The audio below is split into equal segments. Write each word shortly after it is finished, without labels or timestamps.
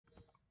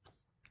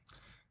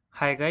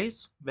Hi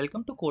guys,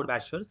 welcome to Code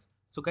Bashers.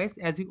 So guys,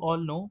 as you all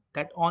know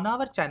that on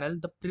our channel,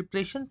 the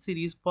preparation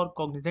series for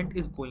Cognizant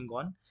is going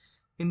on.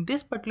 In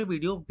this particular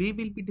video, we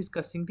will be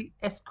discussing the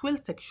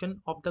SQL section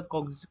of the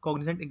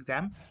Cognizant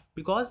exam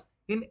because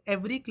in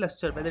every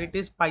cluster, whether it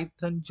is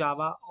Python,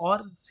 Java or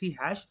C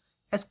hash,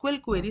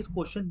 SQL queries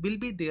question will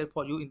be there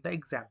for you in the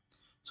exam.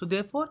 So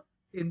therefore,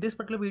 in this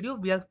particular video,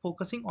 we are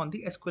focusing on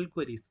the SQL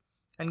queries.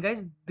 And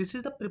guys, this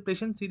is the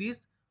preparation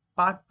series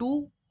part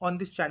 2 on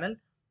this channel.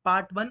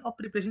 Part 1 of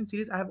preparation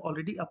series I have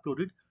already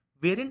uploaded,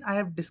 wherein I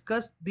have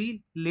discussed the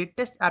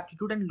latest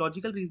aptitude and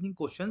logical reasoning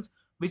questions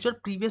which were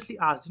previously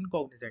asked in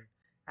Cognizant.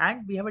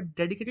 And we have a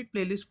dedicated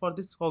playlist for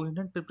this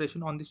Cognizant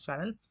preparation on this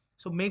channel.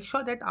 So make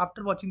sure that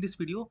after watching this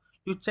video,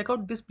 you check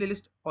out this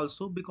playlist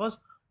also because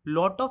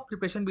lot of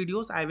preparation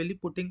videos I will be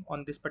putting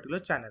on this particular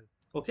channel.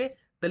 Okay,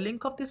 the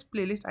link of this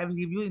playlist I will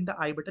give you in the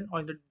I button or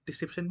in the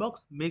description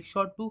box. Make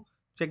sure to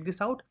check this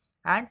out,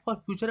 and for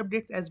future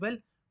updates as well,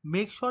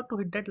 make sure to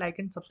hit that like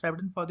and subscribe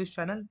button for this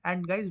channel.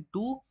 And guys,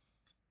 do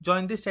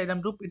join this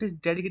Telegram group. It is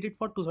dedicated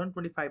for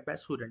 2025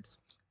 batch students.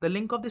 The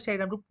link of this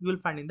Telegram group you will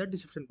find in the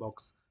description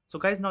box. So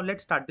guys, now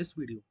let's start this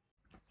video.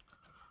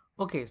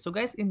 Okay, so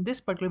guys, in this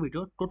particular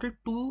video, total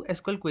 2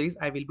 SQL queries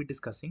I will be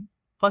discussing.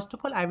 First of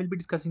all, I will be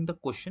discussing the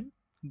question,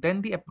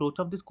 then the approach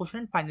of this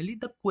question, and finally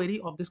the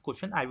query of this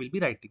question I will be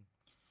writing.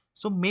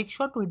 So make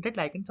sure to hit that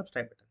like and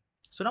subscribe button.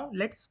 So now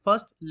let's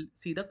first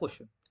see the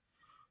question.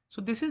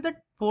 So this is the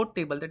fourth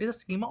table, that is a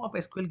schema of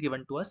SQL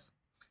given to us.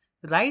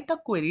 Write a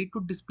query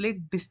to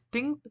display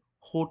distinct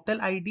hotel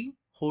ID,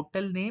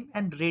 hotel name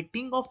and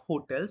rating of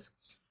hotels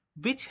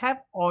which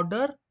have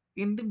order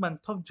in the month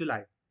of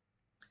July.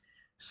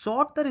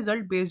 Sort the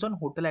result based on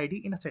hotel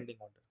ID in ascending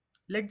order.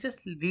 Let's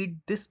just read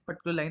this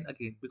particular line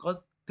again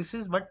because this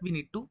is what we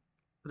need to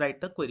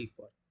write the query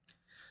for.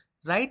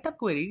 Write a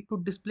query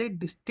to display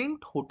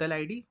distinct hotel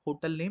ID,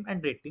 hotel name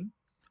and rating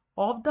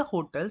of the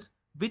hotels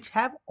which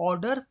have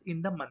orders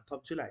in the month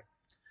of July.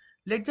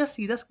 Let's just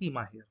see the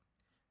schema here.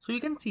 So you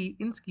can see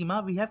in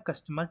schema we have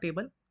customer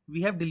table, we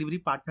have delivery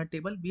partner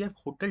table, we have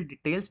hotel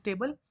details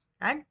table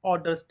and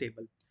orders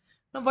table.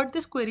 Now what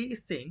this query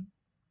is saying,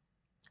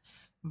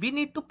 we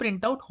need to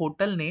print out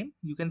hotel name.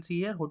 You can see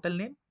here hotel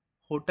name,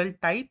 hotel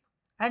type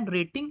and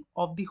rating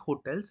of the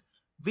hotels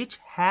which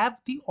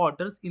have the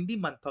orders in the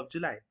month of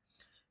July.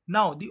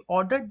 Now the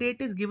order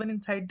date is given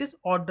inside this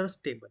orders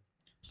table.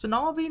 So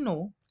now we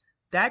know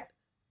that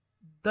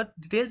the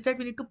details that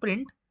we need to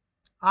print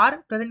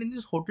are present in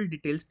this hotel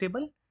details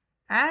table,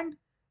 and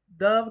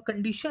the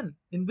condition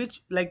in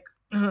which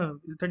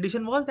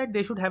condition was that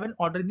they should have an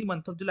order in the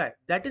month of July,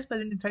 that is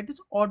present inside this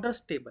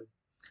orders table.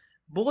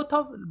 Both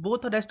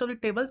the rest of the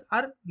tables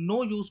are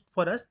no use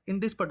for us in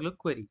this particular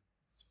query.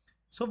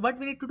 So what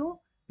we need to do,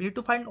 we need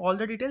to find all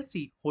the details.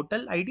 See,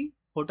 hotel ID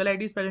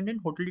is present in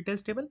hotel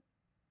details table.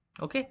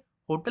 Okay,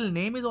 hotel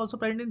name is also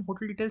present in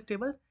hotel details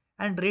table,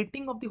 and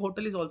rating of the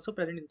hotel is also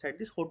present inside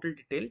this hotel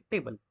detail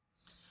table.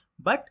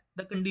 But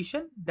the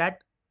condition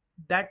that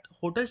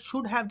hotel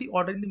should have the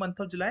order in the month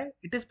of July,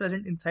 it is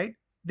present inside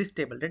this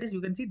table. That is, you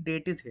can see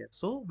date is here,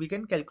 so we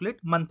can calculate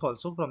month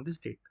also from this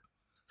date.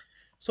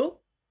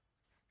 So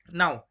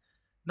now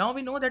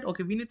we know that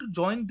okay, we need to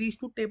join these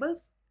two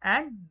tables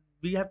and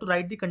we have to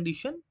write the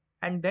condition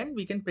and then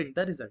we can print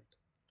the result.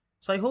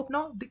 So I hope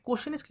now the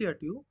question is clear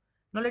to you.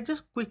 Now let's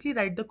just quickly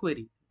write the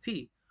query.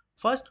 See,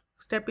 first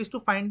step is to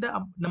find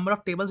the number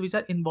of tables which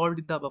are involved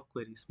in the above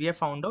queries. We have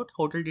found out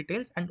hotel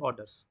details and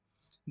orders.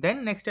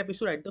 Then next step is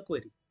to write the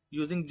query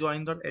using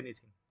join or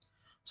anything.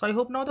 So I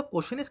hope now the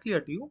question is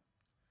clear to you.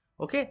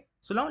 Okay,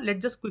 so now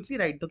let's just quickly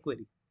write the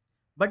query.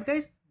 But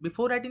guys,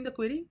 before writing the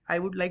query, I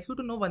would like you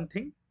to know one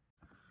thing.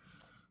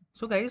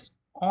 So guys,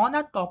 on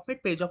our top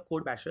mid page of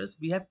Code Bashers,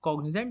 we have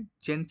Cognizant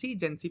Gen C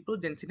Pro,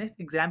 Gen C Next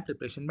exam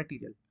preparation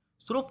material.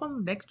 So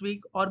from next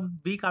week or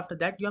week after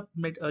that, your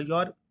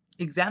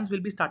exams will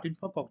be starting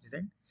for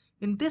Cognizant.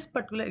 In this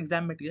particular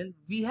exam material,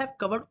 we have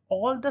covered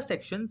all the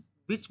sections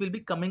which will be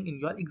coming in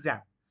your exam.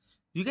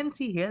 You can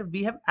see here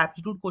we have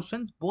aptitude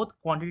questions, both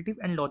quantitative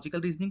and logical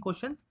reasoning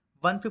questions,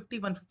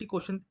 150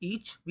 questions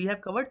each we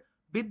have covered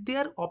with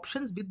their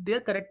options, with their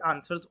correct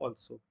answers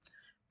also.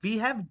 We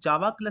have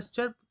Java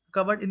cluster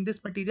covered in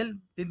this material,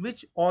 in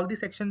which all the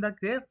sections are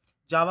there.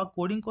 Java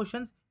coding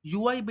questions,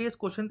 UI based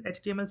questions,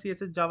 HTML,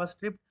 CSS,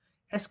 JavaScript,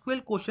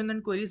 SQL questions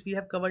and queries we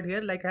have covered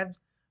here, like I have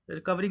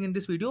covering in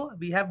this video.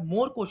 We have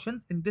more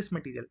questions in this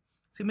material.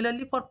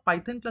 Similarly, for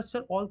Python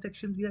cluster, all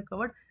sections we have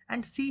covered,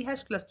 and C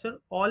hash cluster,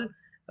 all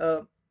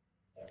uh,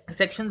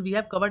 sections we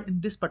have covered in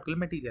this particular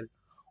material.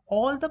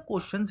 All the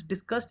questions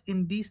discussed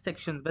in these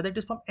sections, whether it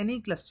is from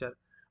any cluster,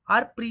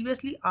 are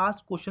previously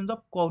asked questions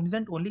of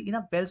Cognizant only in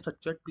a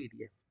well-structured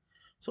PDF.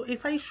 So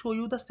if I show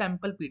you the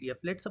sample PDF,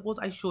 let's suppose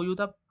I show you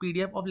the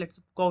PDF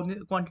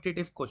of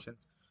quantitative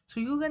questions. So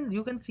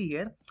you can see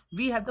here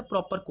we have the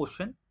proper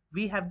question,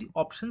 we have the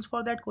options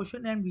for that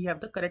question, and we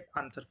have the correct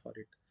answer for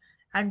it.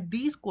 And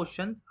these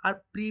questions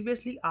are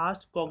previously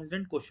asked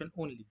Cognizant question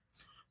only.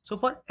 So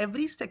for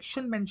every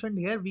section mentioned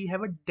here, we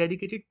have a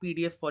dedicated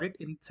PDF for it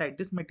inside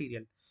this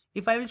material.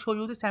 if I will show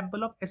you the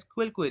sample of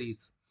SQL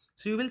queries,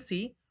 so you will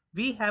see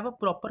we have a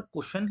proper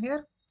question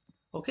here.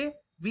 Okay,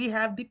 we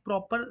have the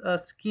proper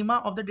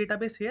schema of the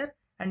database here,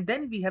 and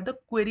then we have the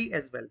query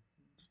as well.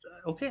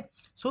 Okay,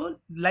 so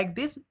like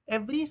this,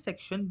 every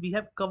section we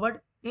have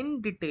covered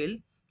in detail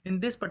in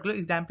this particular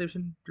exam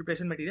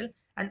preparation material,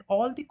 and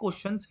all the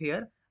questions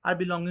here are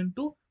belonging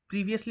to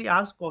previously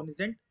asked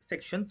Cognizant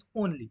sections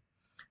only.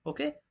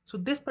 Okay, so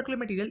this particular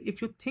material,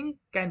 if you think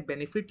can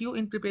benefit you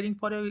in preparing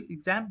for your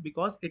exam,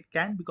 because it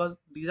can, because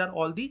these are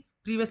all the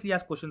previously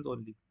asked questions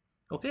only.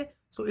 Okay,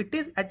 so it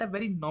is at a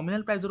very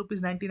nominal price of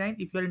rupees 99.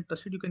 If you are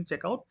interested, you can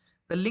check out,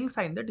 the links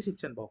are in the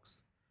description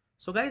box.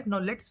 So guys, now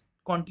let's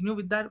continue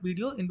with our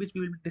video in which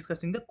we will be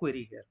discussing the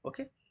query here.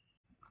 Okay.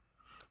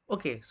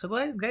 Okay, so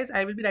guys,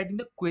 I will be writing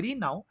the query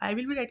now. I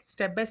will be writing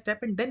step by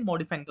step and then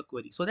modifying the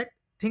query so that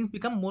things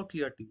become more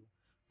clear to you.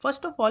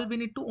 First of all, we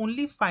need to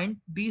only find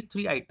these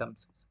three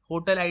items: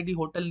 hotel ID,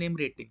 hotel name,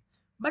 rating.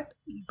 But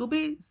to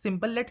be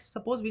simple, let's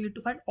suppose we need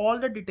to find all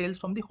the details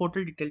from the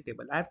hotel detail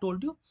table. I have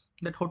told you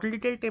that hotel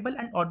detail table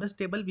and orders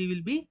table we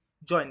will be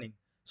joining.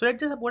 So let's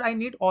just suppose I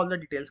need all the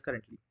details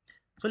currently.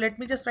 So let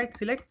me just write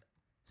select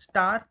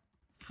star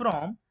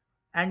from,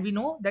 and we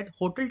know that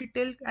hotel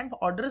detail and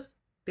orders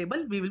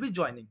table we will be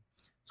joining.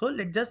 So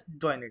let's just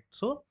join it.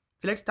 So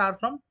let's start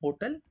from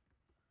hotel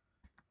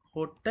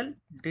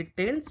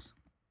details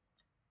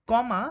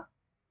comma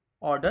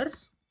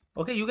orders.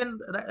 Okay, you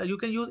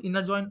can use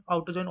inner join,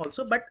 outer join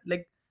also, but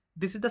like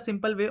this is the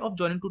simple way of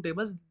joining two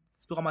tables,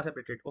 comma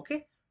separated.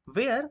 Okay,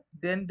 where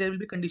then there will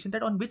be condition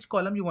that on which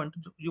column you want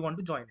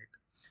to join it.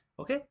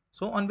 Okay,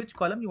 so on which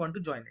column you want to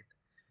join it,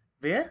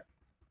 where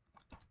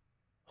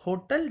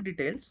hotel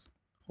details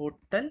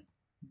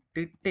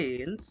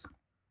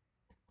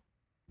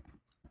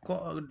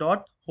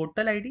dot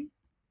hotel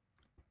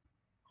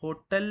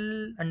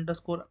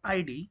underscore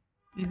id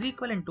is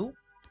equivalent to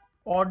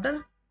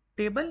orders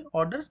table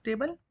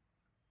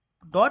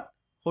dot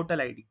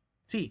hotel id.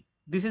 See,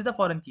 this is the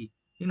foreign key.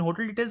 In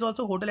hotel details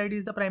also, hotel id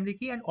is the primary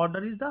key and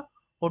order is the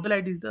hotel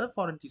id is the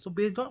foreign key. So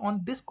based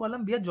on this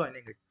column we are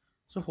joining it.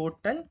 So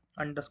hotel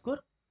underscore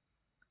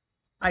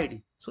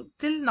id. So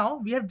till now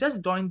we have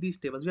just joined these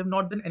tables, we have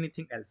not done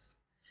anything else.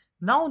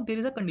 Now there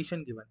is a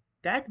condition given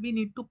that we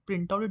need to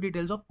print out the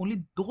details of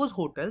only those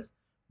hotels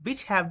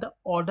which have the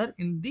order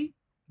in the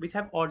which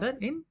have order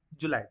in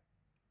July.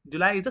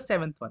 July is the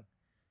seventh one.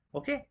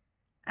 Okay,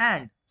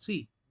 and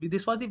see,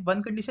 this was the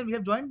one condition we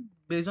have joined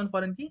based on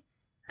foreign key,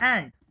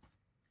 and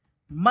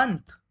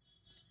month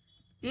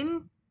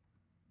in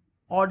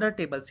order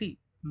table. See,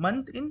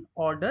 month in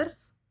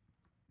orders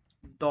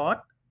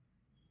dot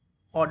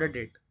order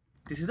date.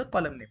 This is the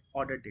column name,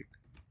 order date.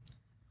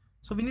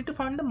 So we need to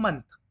find the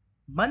month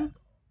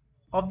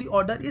of the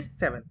order is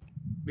 7,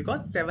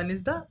 because 7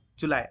 is the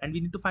July, and we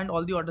need to find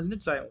all the orders in the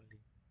July only.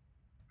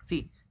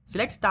 See,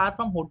 select star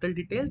from hotel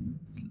details,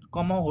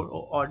 comma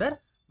order,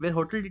 where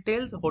hotel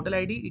details, hotel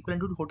ID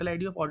equivalent to hotel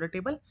ID of order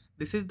table.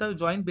 This is the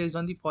join based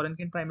on the foreign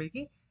key and primary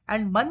key,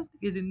 and month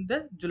is in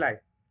the July.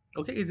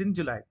 Okay, is in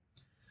July.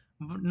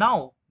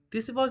 Now,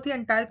 this was the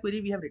entire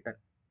query we have written.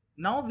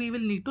 Now we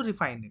will need to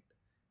refine it.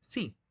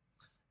 See,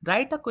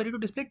 write a query to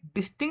display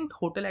distinct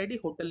hotel ID,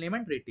 hotel name,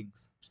 and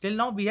ratings. Still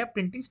now we have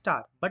printing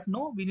star, but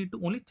no, we need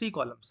to only 3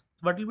 columns.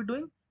 What we'll be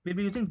doing? We'll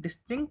be using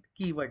distinct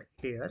keyword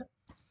here,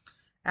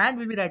 and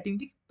we'll be writing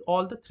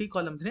all the 3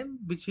 columns name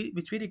which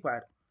we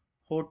require: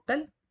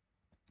 hotel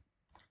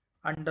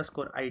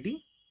underscore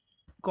id,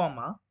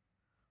 comma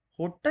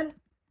hotel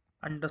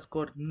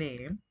underscore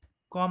name,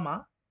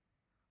 comma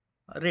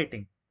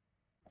rating.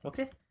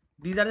 Okay,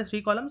 these are the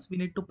 3 columns we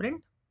need to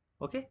print.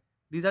 Okay,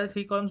 these are the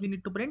 3 columns we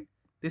need to print.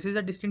 This is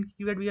a distinct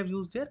keyword we have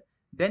used here.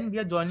 Then we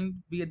are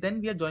joining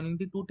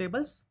the two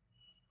tables.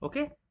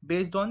 Okay,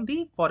 based on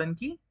the foreign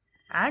key,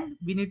 and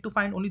we need to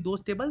find only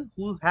those tables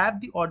who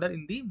have the order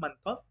in the month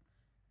of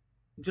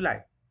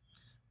July.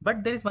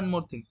 But there is one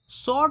more thing: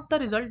 sort the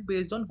result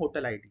based on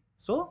hotel ID.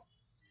 So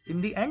in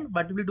the end,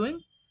 what we'll be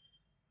doing,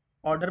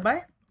 order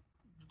by,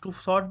 to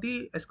sort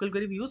the SQL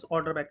query we use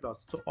order by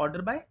clause. So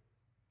order by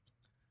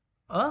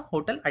a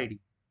hotel ID,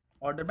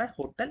 order by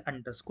hotel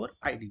underscore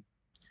ID.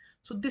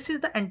 So this is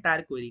the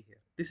entire query here.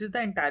 This is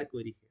the entire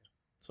query here.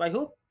 So I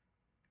hope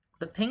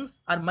the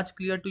things are much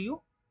clear to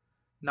you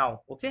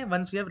now. Okay,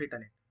 once we have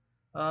written it,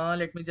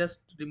 let me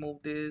just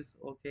remove this.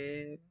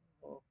 Okay,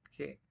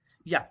 okay,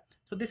 yeah.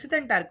 So this is the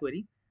entire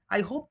query. I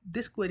hope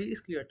this query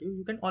is clear to you.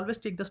 You can always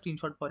take the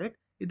screenshot for it.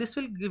 This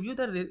will give you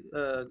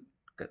the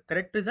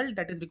correct result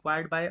that is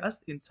required by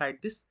us inside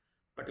this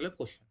particular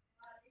question.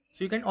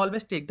 So you can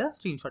always take the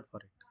screenshot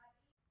for it.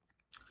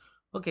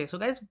 Okay, so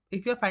guys,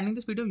 if you are finding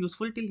this video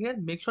useful till here,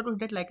 make sure to hit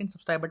that like and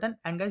subscribe button.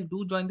 And guys,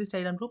 do join this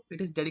Telegram group.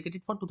 It is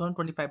dedicated for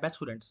 2025 batch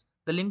students.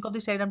 The link of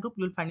this Telegram group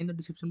you will find in the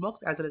description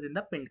box as well as in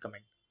the pinned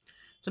comment.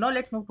 So now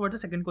let's move towards the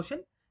second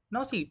question.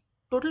 Now see,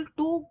 total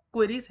 2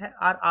 queries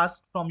are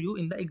asked from you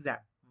in the exam.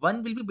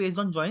 One will be based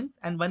on joins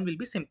and one will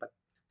be simple.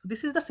 So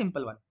this is the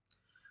simple one.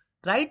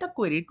 Write a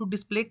query to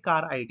display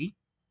car ID,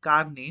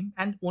 car name,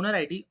 and owner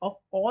ID of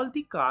all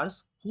the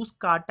cars whose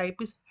car type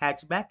is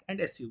hatchback and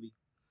SUV.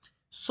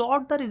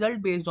 Sort the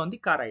result based on the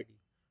car ID.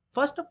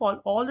 First of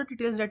all the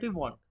details that we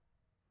want,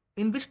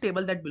 in which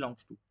table that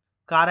belongs to.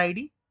 Car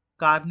ID,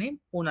 car name,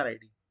 owner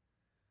ID.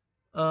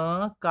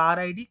 Car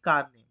ID,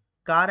 car name.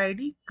 Car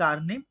ID,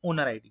 car name,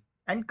 owner ID.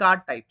 And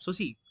car type. So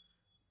see,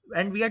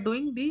 and we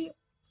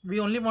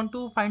only want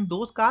to find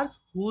those cars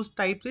whose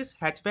type is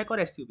hatchback or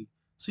SUV.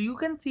 So you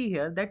can see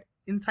here that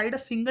inside a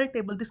single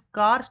table, this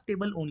cars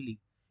table only,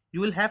 you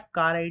will have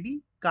car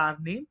ID, car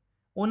name,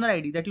 owner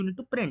ID that you need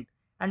to print.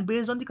 And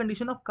based on the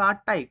condition of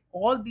car type,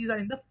 all these are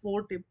in the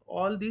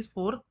all these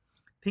four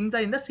things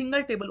are in the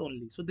single table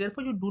only. So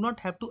therefore you do not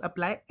have to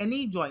apply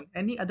any join.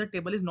 Any other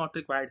table is not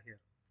required here.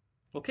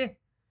 Okay.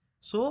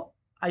 So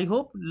I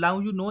hope now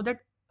you know that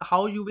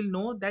how you will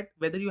know that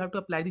whether you have to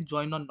apply the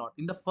join or not.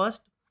 In the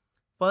first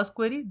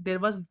query, there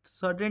was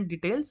certain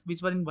details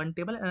which were in one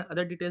table and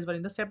other details were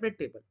in the separate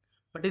table.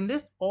 But in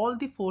this, all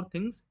the four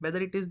things, whether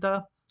it is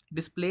the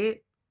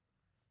display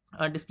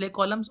display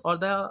columns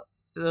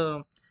uh,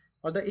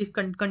 or the if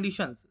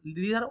conditions,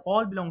 these are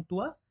all belong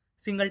to a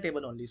single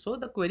table only. So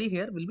the query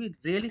here will be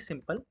really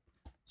simple.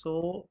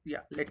 So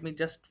yeah, let me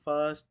just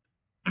first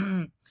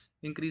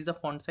increase the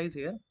font size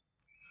here.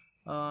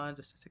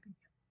 Just a second.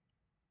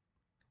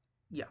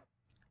 Yeah.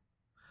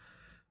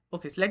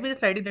 Okay, so let me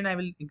just write it, then I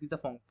will increase the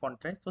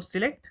font size. So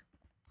select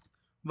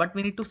what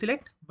we need to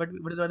select. What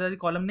are the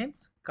column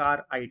names?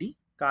 Car ID,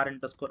 car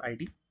underscore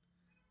ID.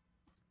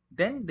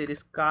 Then there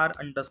is car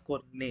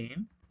underscore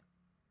name.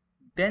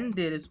 Then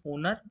there is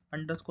owner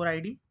underscore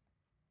ID.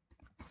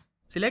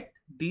 Select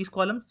these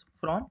columns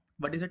from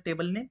what is the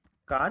table name?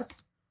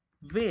 Cars,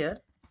 where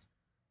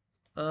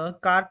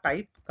car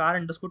type, car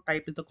underscore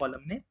type is the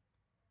column name.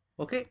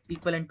 Okay,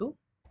 equivalent to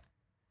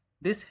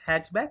this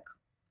hatchback,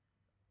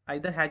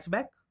 either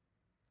hatchback,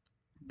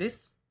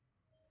 this,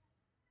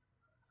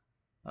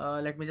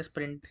 let me just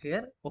print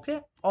here.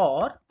 Okay,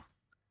 or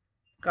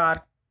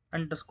car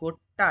underscore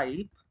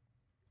type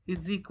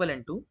is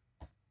equivalent to,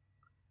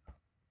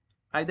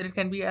 either it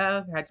can be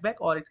a hatchback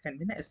or it can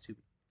be an SUV.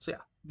 So yeah,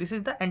 this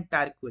is the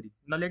entire query.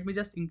 Now let me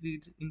just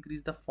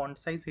increase the font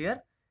size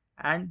here,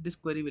 and this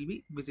query will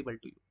be visible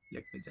to you.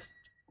 Let me just,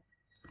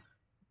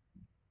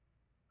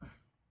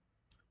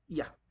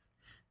 yeah.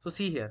 So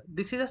see here,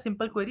 this is a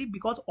simple query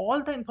because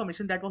all the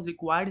information that was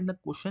required in the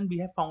question, we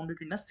have found it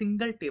in a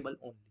single table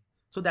only.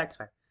 So that's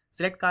why.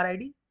 Select car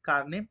ID,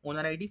 car name,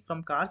 owner ID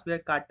from cars where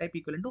car type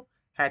equivalent to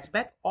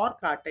hatchback or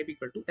car type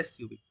equal to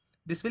SUV.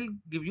 This will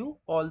give you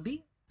all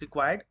the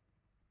required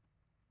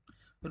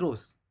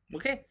rows.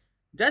 Okay,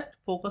 just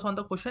focus on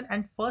the question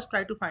and first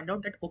try to find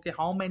out that okay,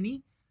 how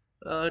many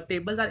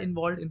tables are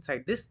involved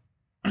inside this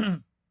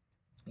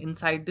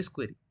inside this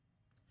query.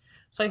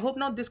 So I hope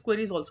now this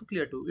query is also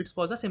clear to you. It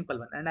was a simple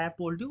one, and I have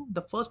told you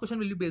the first question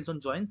will be based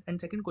on joins and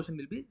second question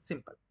will be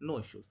simple, no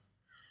issues.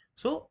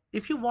 So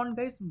if you want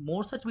guys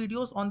more such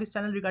videos on this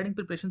channel regarding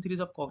preparation series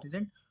of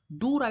Cognizant,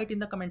 do write in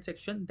the comment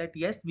section that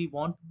yes, we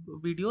want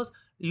videos.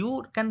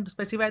 You can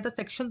specify the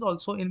sections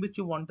also in which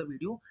you want the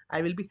video.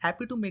 I will be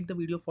happy to make the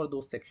video for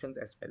those sections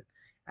as well.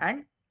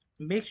 And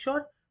make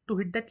sure to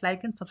hit that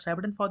like and subscribe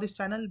button for this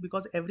channel,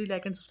 because every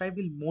like and subscribe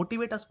will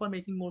motivate us for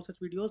making more such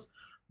videos.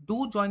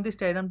 Do join this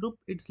Telegram group.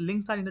 Its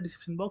links are in the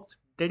description box,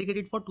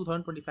 dedicated for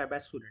 2025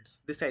 batch students,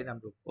 this Telegram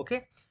group.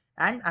 Okay.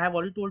 And I have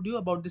already told you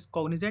about this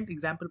Cognizant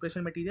exam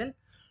preparation material.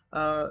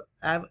 I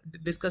have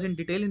discussed in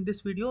detail in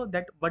this video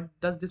that what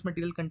does this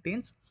material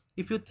contains.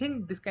 If you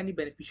think this can be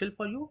beneficial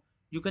for you,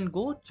 you can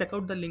go check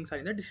out the links are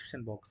in the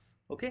description box.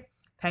 Okay.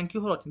 Thank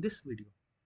you for watching this video.